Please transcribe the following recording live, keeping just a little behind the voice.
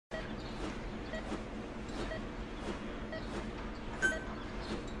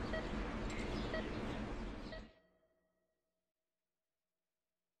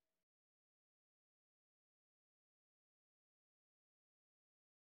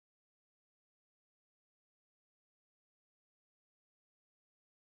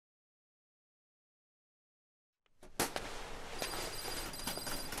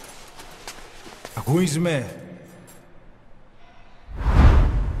Ακούεις με?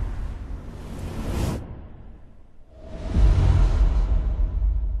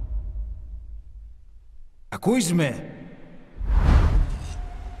 Ακούεις με?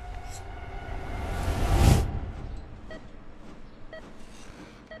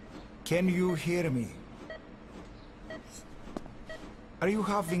 Can you hear me? Are you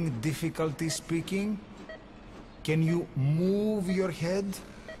having difficulty speaking? Can you move your head?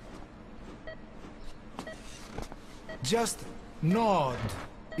 Just nod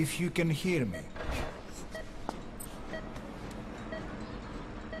if you can hear me.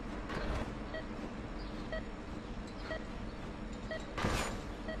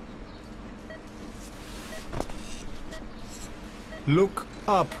 Look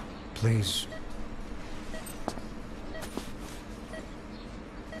up, please.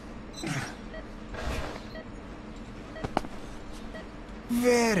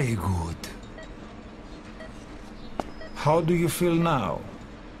 Very good. How do you feel now?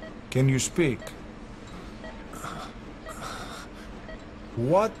 Can you speak?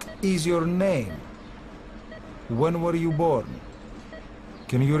 What is your name? When were you born?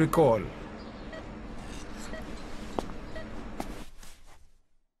 Can you recall?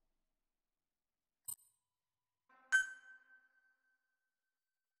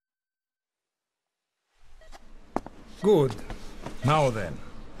 Good. Now then.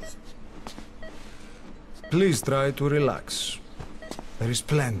 Please try to relax. There is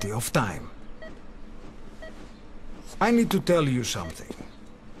plenty of time. I need to tell you something.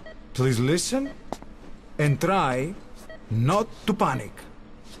 Please listen and try not to panic.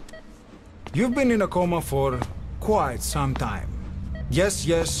 You've been in a coma for quite some time.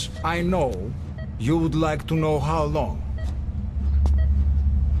 Yes, I know. You would like to know how long.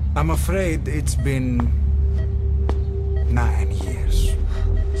 I'm afraid it's been 9 years.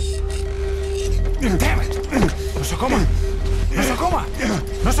 Damn it! Nosocoma! Nosocoma!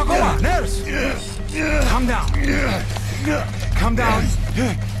 Nosocoma! Nurse! Calm down. Calm down.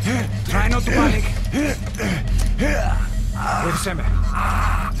 Try not to panic. Wait a second.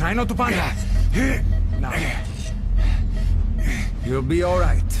 Try not to panic. Now. You'll be all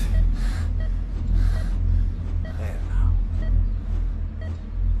right. There now.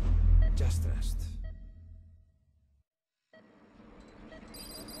 Just rest.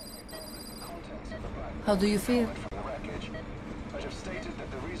 How do you feel? But have stated that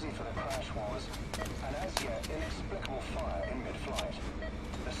the reason for the crash was an as yet inexplicable fire in mid-flight.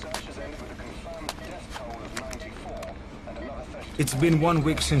 The search has ended with a confirmed death toll of 94 and another 30. It's been 1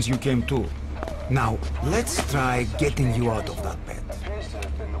 week since you came to. Now, let's try getting you out of that bed. Appears to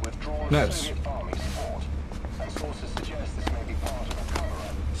have been the withdrawal of Nurse. Soviet army support, and sources suggest this may be part of a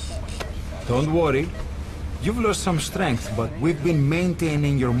cover-up. Don't worry. You've lost some strength, but we've been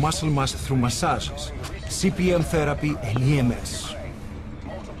maintaining your muscle mass through massages, CPM therapy, and EMS.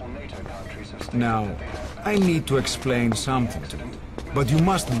 Multiple NATO countries have stated Now, I need to explain something to you, but you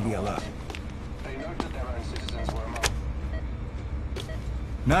mustn't be alarmed. they note that their own citizens were among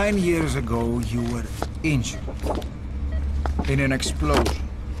 9 years ago, you were injured in an explosion.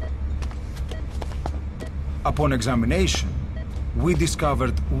 Upon examination, we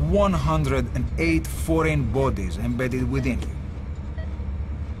discovered 108 foreign bodies embedded within you.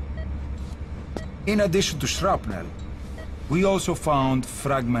 In addition to shrapnel, we also found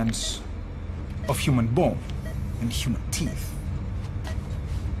fragments of human bone and human teeth.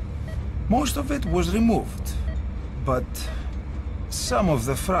 Most of it was removed, but some of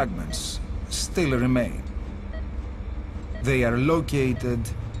the fragments still remain. They are located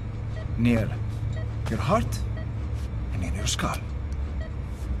near your heart and in your skull.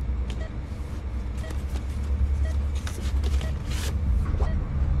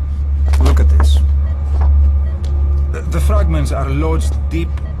 Look at this. The fragments are lodged deep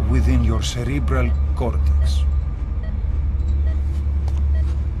within your cerebral cortex.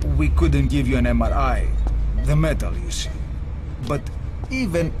 We couldn't give you an MRI, the metal, you see. But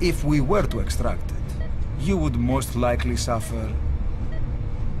even if we were to extract it, you would most likely suffer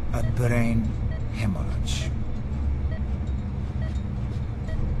a brain hemorrhage.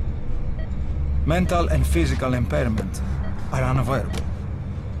 Mental and physical impairment are unavoidable.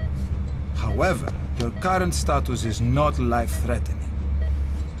 However, your current status is not life-threatening.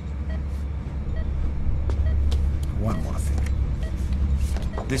 One more thing.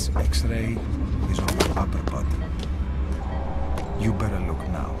 This X-ray is on your upper body. You better look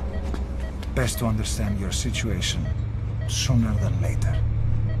now. Best to understand your situation sooner than later.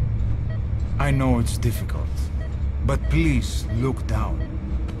 I know it's difficult, but please look down.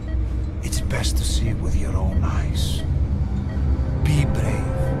 It's best to see with your own eyes. Be brave.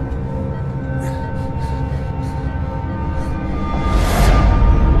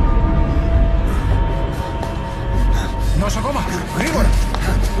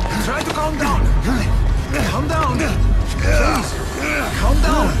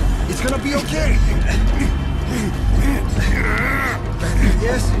 It's gonna be okay.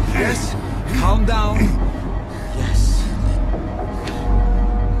 Yes, yes. Calm down. Yes.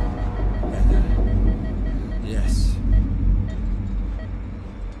 Yes.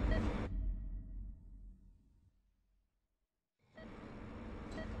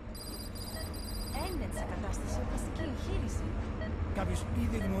 Έγινε σε κατάσταση οπλιστική εγχείρηση. Κάποιος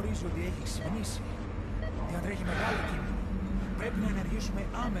ήδη γνωρίζει ότι έχει ξυπνήσει. Διατρέχει μεγάλο κίνδυνο. Πρέπει να ενεργήσουμε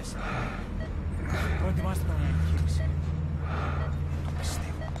άμεσα. Προετοιμάστε τον εγχείρηση. Το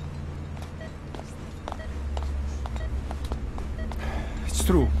πιστεύω. It's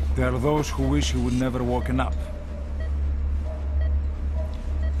true. There are those who wish you would never woken up.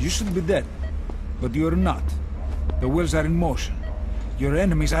 You should be dead, but you're not. The wheels are in motion. Your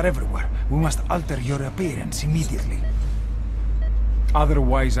enemies are everywhere. We must alter your appearance immediately.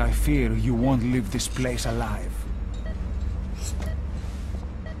 Otherwise, I fear you won't leave this place alive.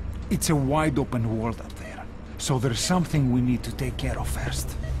 It's a wide open world up there, so there's something we need to take care of first.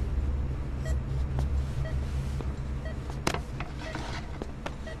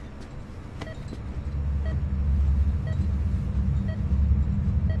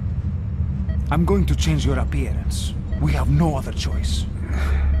 I'm going to change your appearance. We have no other choice.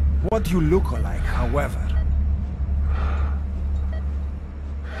 What you look like, however...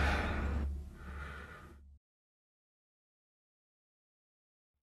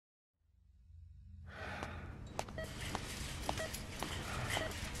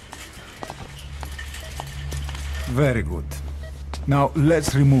 Very good. Now, let's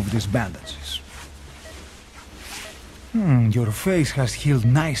remove these bandages. Your face has healed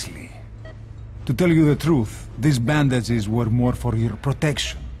nicely. To tell you the truth, these bandages were more for your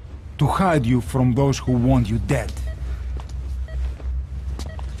protection. To hide you from those who want you dead.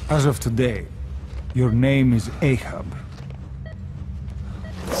 As of today, your name is Ahab.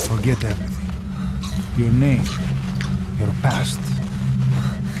 Forget everything. Your name, your past.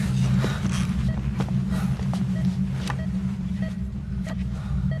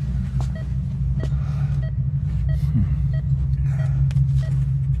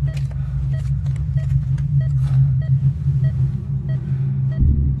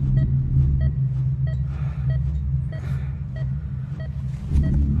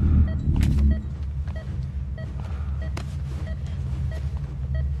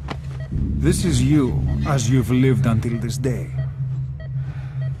 This is you, as you've lived until this day.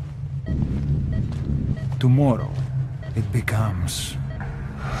 Tomorrow, it becomes...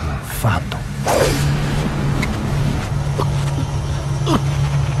 Phantom.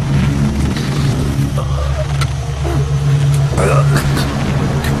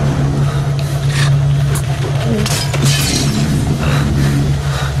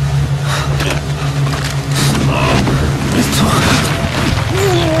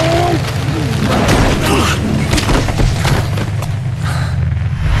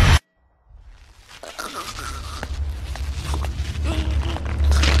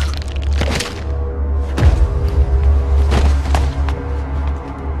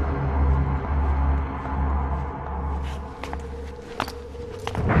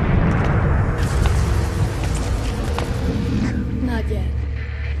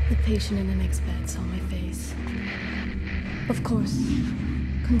 In the next bed saw my face. Of course,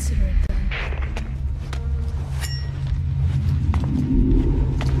 consider it done.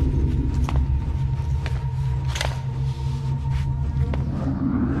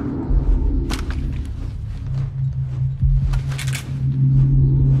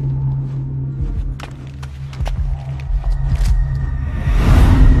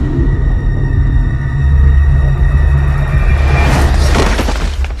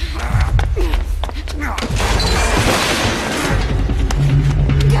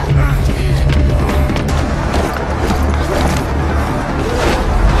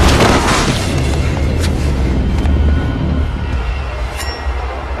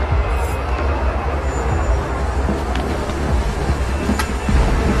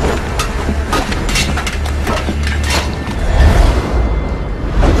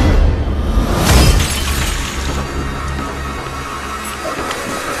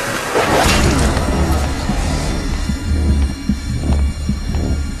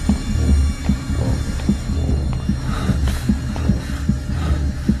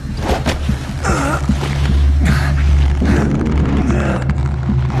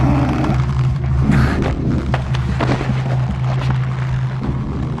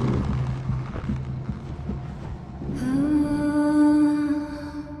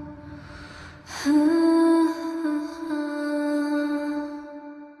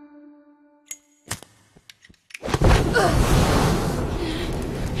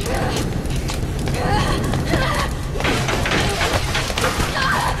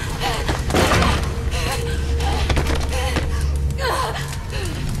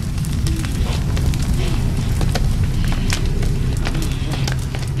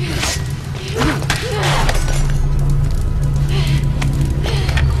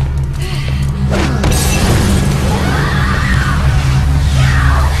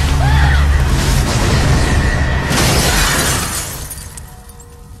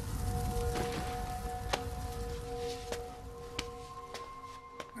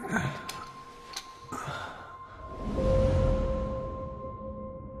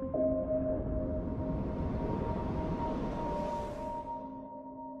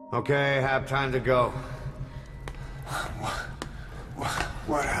 Okay, have time to go.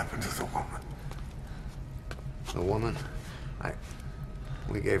 What happened to the woman? The woman?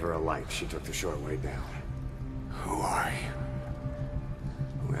 We gave her a light. She took the short way down. Who are you?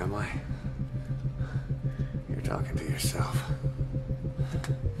 Who am I? You're talking to yourself.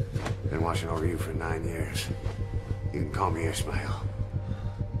 Been watching over you for 9 years. You can call me Ismail.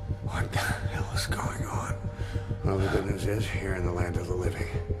 What the hell is going on? Well, the good news is, you're in the land of the living.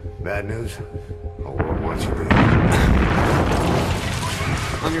 Bad news? Whole world wants you dead.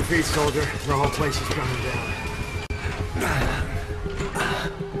 On your feet, soldier. The whole place is coming down.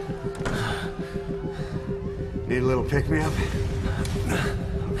 Need a little pick-me-up?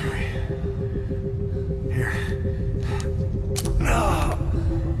 Okay. Here.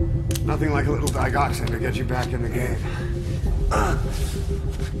 Nothing like a little digoxin to get you back in the game.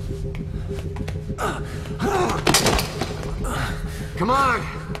 Come on!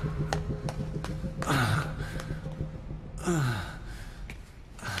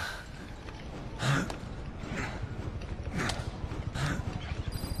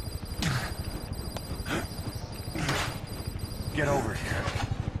 Get over here.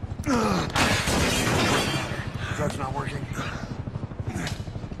 Drugs not working?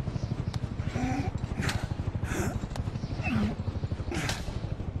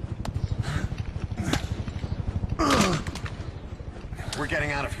 We're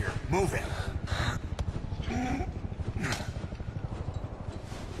getting out of here. Move it.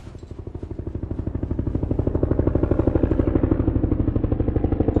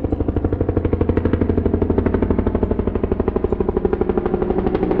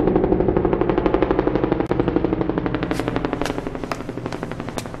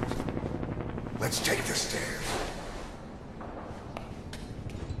 Let's take the stairs.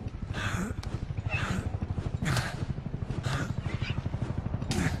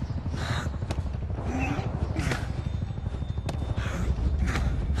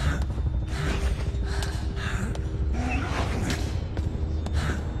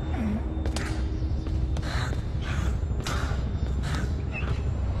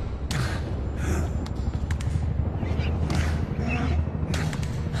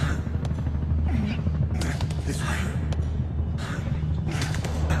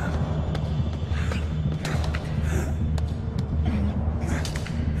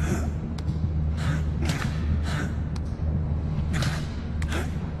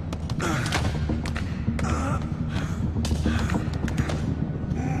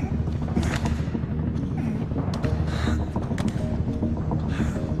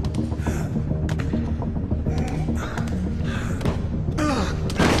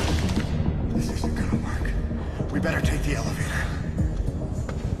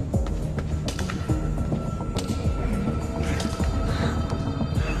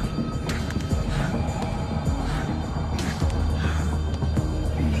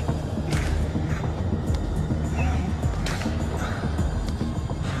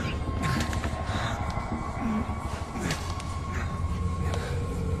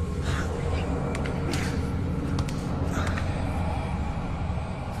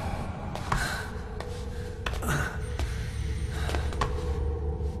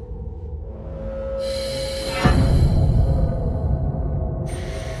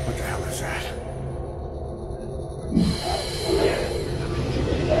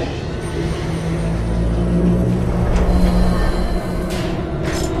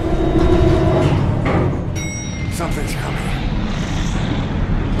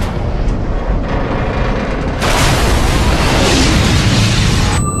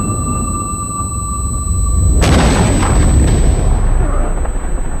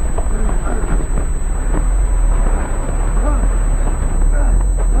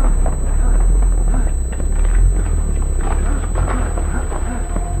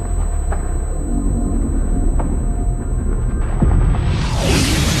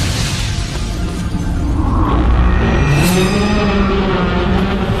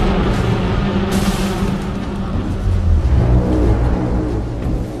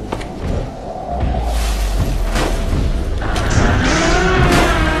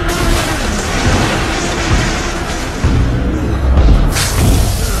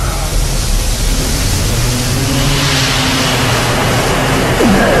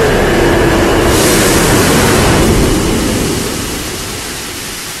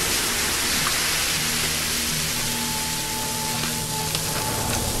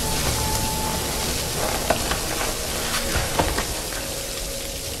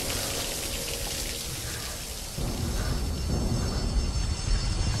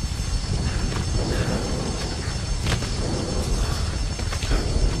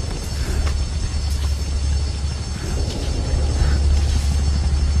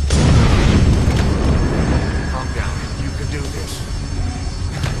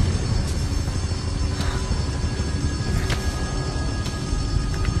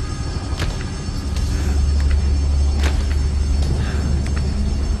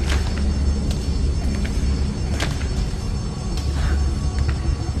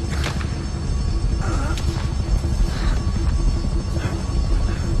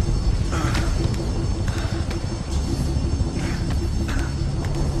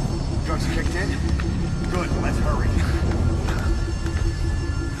 reflex kicked in? Good, let's hurry.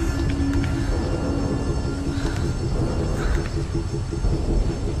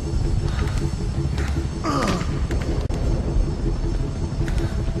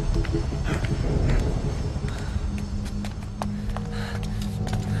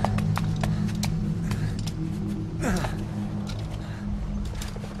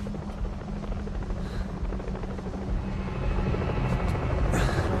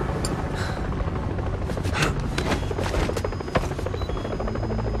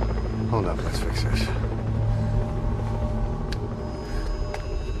 Hold up, let's fix this.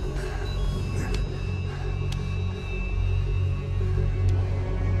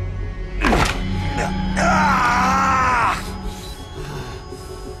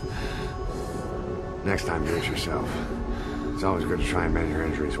 Next time, do it yourself. It's always good to try and mend your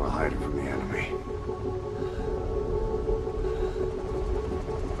injuries while hiding from the enemy.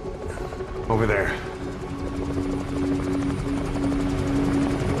 Over there.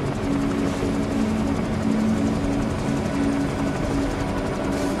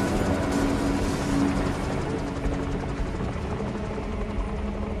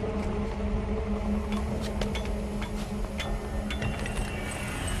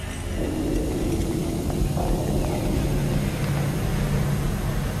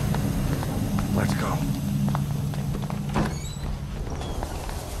 Let's go.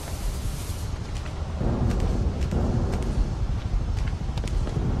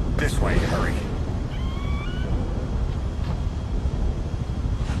 This way, hurry.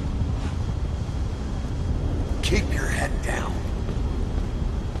 Keep your head down.